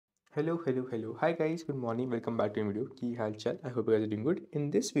Hello. Hi guys, good morning. Welcome back to a video. Ki hal chal? I hope you guys are doing good.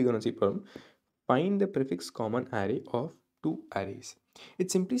 In this, we're gonna see problem. Find the prefix common array of two arrays.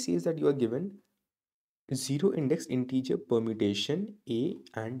 It simply says that you are given zero index integer permutation A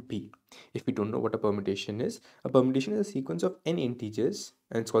and B. If we don't know what a permutation is a sequence of n integers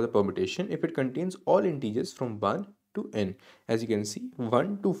and it's called a permutation if it contains all integers from 1 to n. As you can see,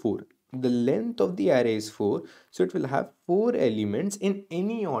 1 to 4. The length of the array is 4, so it will have 4 elements in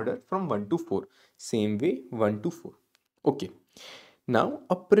any order from 1 to 4. Same way, 1 to 4. Okay. Now,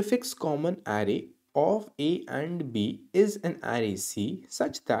 a prefix common array of A and B is an array C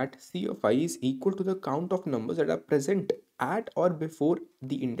such that C of I is equal to the count of numbers that are present at or before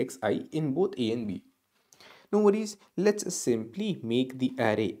the index I in both A and B. No worries, let's simply make the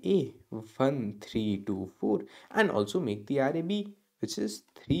array A 1, 3, 2, 4 and also make the array B which is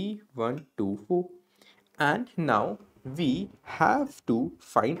 3, 1, 2, 4. And now we have to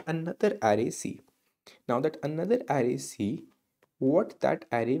find another array C. Now that another array C, what that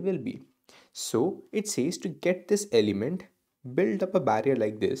array will be. So it says to get this element, build up a barrier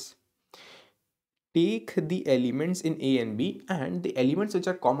like this. Take the elements in A and B and the elements which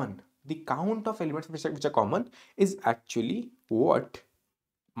are common. The count of elements which are common is actually what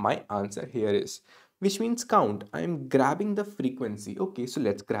my answer here is. Which means count. I am grabbing the frequency. Okay, so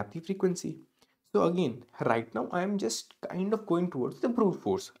let's grab the frequency. So again, right now I am just kind of going towards the brute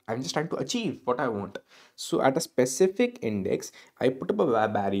force. I'm just trying to achieve what I want. So at a specific index, I put up a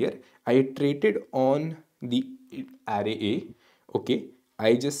barrier. I iterated on the array A. Okay,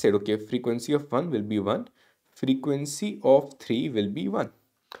 I just said, okay, frequency of 1 will be 1. Frequency of 3 will be 1.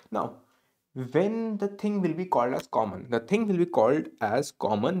 Now, when the thing will be called as common, the thing will be called as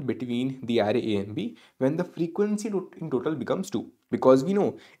common between the array A and B when the frequency in total becomes 2, because we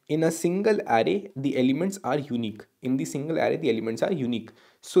know in a single array the elements are unique. In the single array the elements are unique,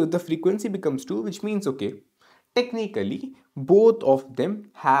 so if the frequency becomes 2, which means okay, technically both of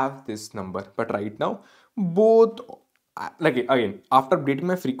them have this number, but right now both, like again, after updating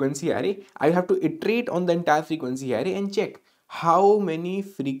my frequency array, I have to iterate on the entire frequency array and check how many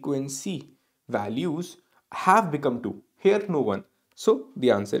frequency values have become 2. Here no one, so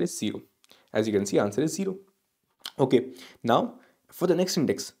the answer is 0. As you can see, answer is 0. Okay, now for the next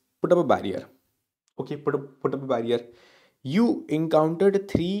index, put up a barrier. Okay, put up a barrier. You encountered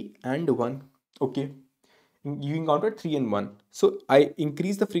 3 and 1. Okay, you encountered 3 and 1, so I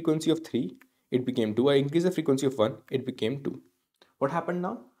increase the frequency of 3, it became 2. I increase the frequency of 1, it became 2. What happened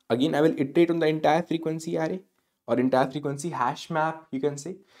now? Again, I will iterate on the entire frequency array or entire frequency hash map, you can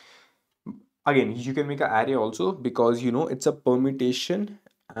say. Again, you can make an array also, because you know it's a permutation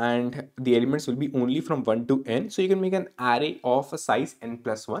and the elements will be only from 1 to n, so you can make an array of a size n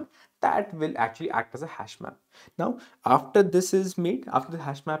plus 1 that will actually act as a hash map. Now after this is made, after the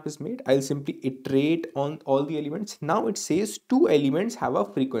hash map is made, I'll simply iterate on all the elements. Now it says 2 elements have a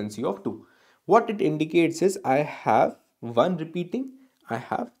frequency of 2. What it indicates is I have 1 repeating, I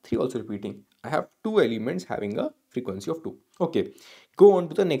have 3 also repeating. I have 2 elements having a frequency of 2. Okay, go on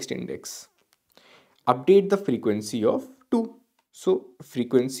to the next index. Update the frequency of 2. So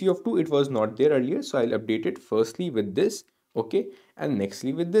frequency of 2, it was not there earlier, so I'll update it firstly with this, okay, and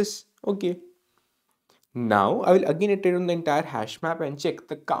nextly with this. Okay, now I will again iterate on the entire hash map and check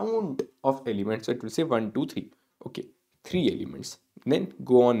the count of elements. So it will say 1 2 3. Okay, 3 elements. Then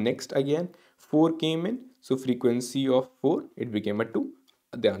go on next again, 4 came in, so frequency of 4, it became a 2.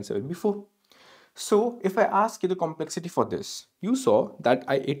 The answer will be 4. So if I ask you the complexity for this, you saw that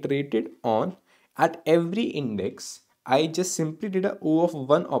I iterated on at every index. I just simply did a O of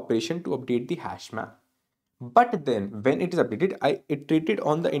 1 operation to update the hash map. But then when it is updated, I iterated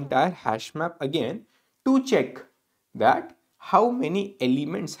on the entire hash map again to check that how many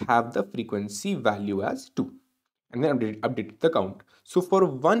elements have the frequency value as 2, and then update the count. So for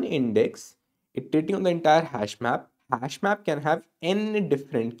one index, iterating on the entire hash map can have n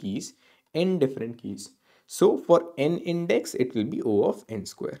different keys, n different keys. So for n index, it will be O of n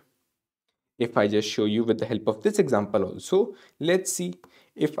square. If I just show you with the help of this example also, let's see.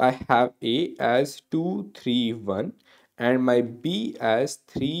 If I have A as 2 3 1 and my B as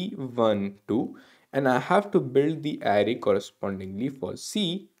 3 1 2, and I have to build the array correspondingly for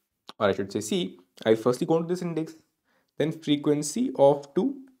C, or I should say C, I firstly go to this index. Then frequency of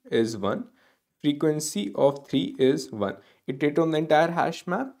 2 is 1, frequency of 3 is 1. Iterate on the entire hash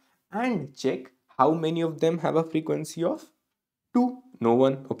map and check how many of them have a frequency of 2. No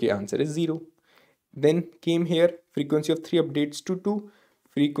one. Okay, answer is 0. Then came here, frequency of 3 updates to 2,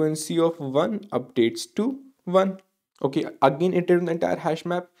 frequency of 1 updates to 1. Okay, again iterate on the entire hash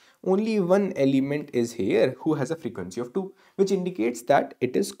map. only one element is here who has a frequency of 2, which indicates that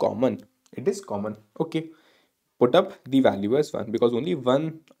it is common. It is common. Okay, put up the value as 1 because only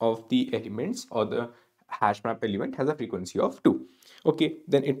one of the elements or the hash map element has a frequency of 2. Okay,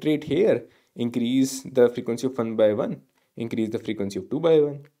 then iterate here, increase the frequency of 1 by 1, increase the frequency of 2 by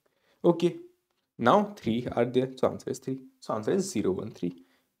 1. Okay, now 3 are there, so answer is 3. So answer is 0, 1, 3,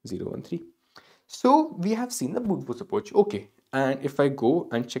 0, 1, 3. So we have seen the brute force approach. Okay, and if I go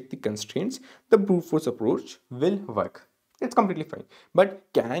and check the constraints, the brute force approach will work. It's completely fine. But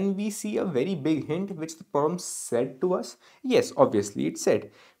can we see a very big hint which the problem said to us? Yes, obviously it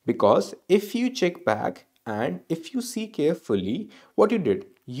said. Because if you check back and if you see carefully what you did,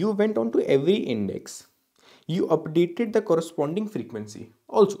 you went on to every index. You updated the corresponding frequency.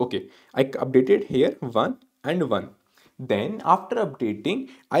 Also, okay, I updated here 1 and 1. Then after updating,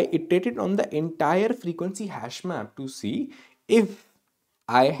 I iterated on the entire frequency hash map to see if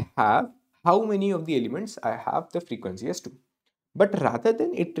I have how many of the elements I have the frequency as 2. But rather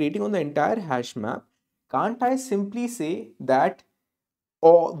than iterating on the entire hash map, can't I simply say that,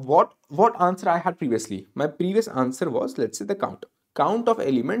 or what answer I had previously? My previous answer was, let's say, the count of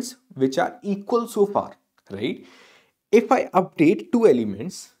elements which are equal so far, right? If I update two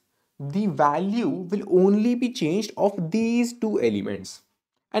elements, the value will only be changed of these two elements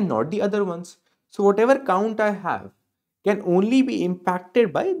and not the other ones. So whatever count I have can only be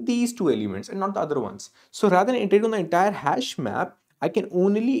impacted by these two elements and not the other ones. So rather than iterating on the entire hash map, I can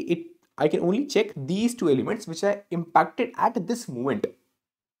only check these two elements which are impacted at this moment.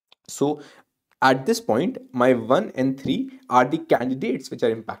 So at this point, my 1 and 3 are the candidates which are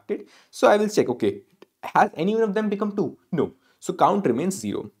impacted. So I will check, okay, has any one of them become 2? No. So count remains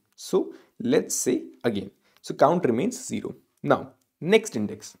 0. So let's say again. So count remains 0. Now, next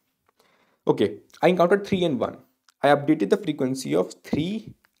index. Okay, I encountered 3 and 1. I updated the frequency of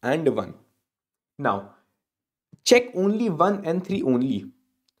 3 and 1. Now, check only 1 and 3 only.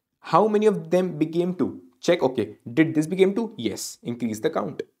 How many of them became 2? Check, okay, did this become 2? Yes, increase the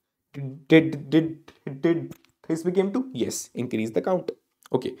count. Did this became 2? Yes, increase the count.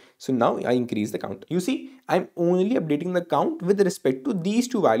 Okay, so now I increase the count. You see, I'm only updating the count with respect to these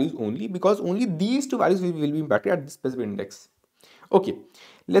two values only, because only these two values will be impacted at this specific index. Okay,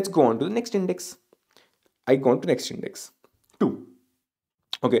 let's go on to the next index. I go on to next index, 2.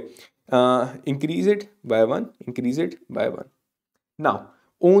 Okay, increase it by 1, increase it by 1. Now,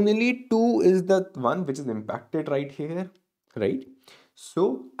 only 2 is the one which is impacted right here, right?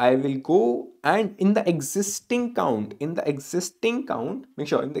 So I will go and in the existing count, make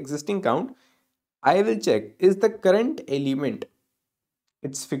sure in the existing count, I will check, is the current element,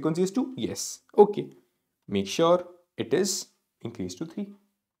 its frequency is 2? Yes. Okay. Make sure it is increased to 3.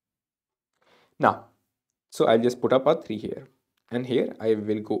 Now, so I'll just put up a 3 here. And here I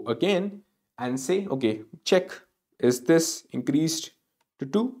will go again and say, okay, check, is this increased to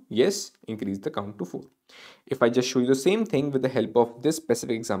 2? Yes, increase the count to 4. If I just show you the same thing with the help of this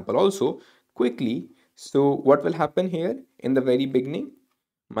specific example also quickly, so what will happen here in the very beginning?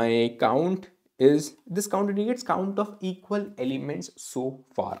 My count is, this count indicates count of equal elements so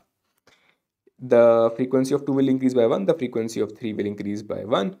far. The frequency of 2 will increase by 1, the frequency of 3 will increase by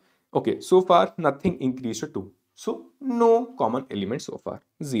 1. Okay, so far nothing increased to 2. So no common element so far,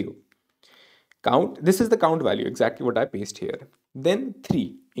 0. Count, this is the count value, exactly what I paste here. Then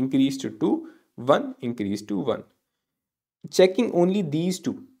 3 increased to 2, 1 increased to 1. Checking only these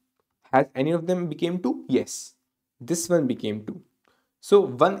two. Has any of them became 2? Yes. This one became 2. So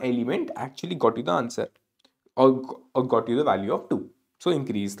one element actually got you the answer or got you the value of 2. So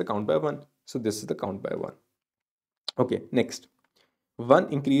increase the count by 1. So this is the count by 1. Okay, next.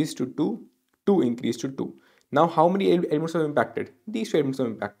 1 increased to 2, 2 increased to 2. Now how many elements are impacted? These two elements are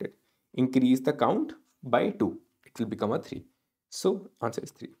impacted. Increase the count by 2. It will become a 3. So answer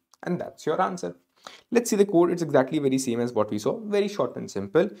is 3. And that's your answer. Let's see the code. It's exactly very same as what we saw. Very short and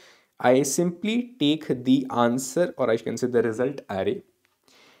simple. I simply take the answer, or I can say the result array.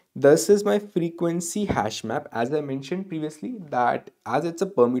 This is my frequency hash map. As I mentioned previously, that as it's a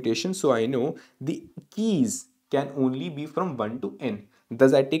permutation, so I know the keys can only be from 1 to n.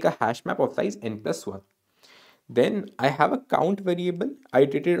 Thus I take a hash map of size n plus 1. Then I have a count variable. I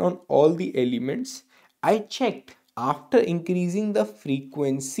iterated on all the elements. I checked after increasing the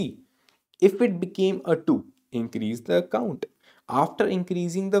frequency. If it became a 2, increase the count. After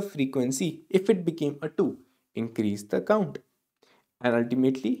increasing the frequency, if it became a 2, increase the count. And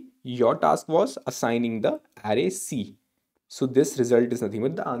ultimately, your task was assigning the array C. So this result is nothing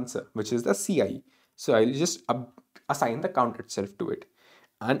but the answer, which is the CI. So I will just assign the count itself to it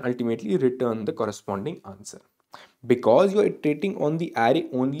and ultimately return the corresponding answer. Because you're iterating on the array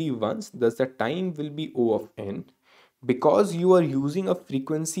only once, thus the time will be O of n. Because you are using a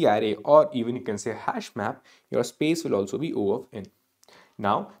frequency array, or even you can say hash map, your space will also be O of n.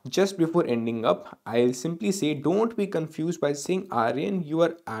 Now, just before ending up, I'll simply say don't be confused by saying Aryan, you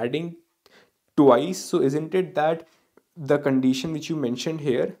are adding twice. So isn't it that the condition which you mentioned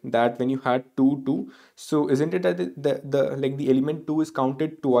here, that when you had 2 so isn't it that the element 2 is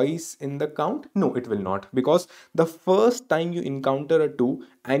counted twice in the count? No, it will not, because the first time you encounter a 2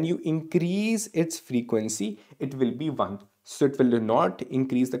 and you increase its frequency, it will be 1, so it will not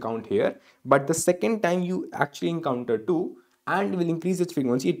increase the count here. But the second time you actually encounter 2 and will increase its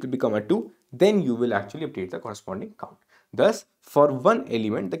frequency, it will become a 2, then you will actually update the corresponding count. Thus, for one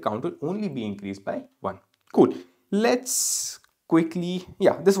element, the count will only be increased by 1. Cool. Let's quickly,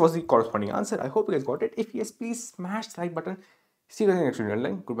 yeah, this was the corresponding answer. I hope you guys got it. If yes, please smash the like button. See you guys in the next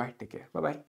video. Goodbye. Take care. Bye bye.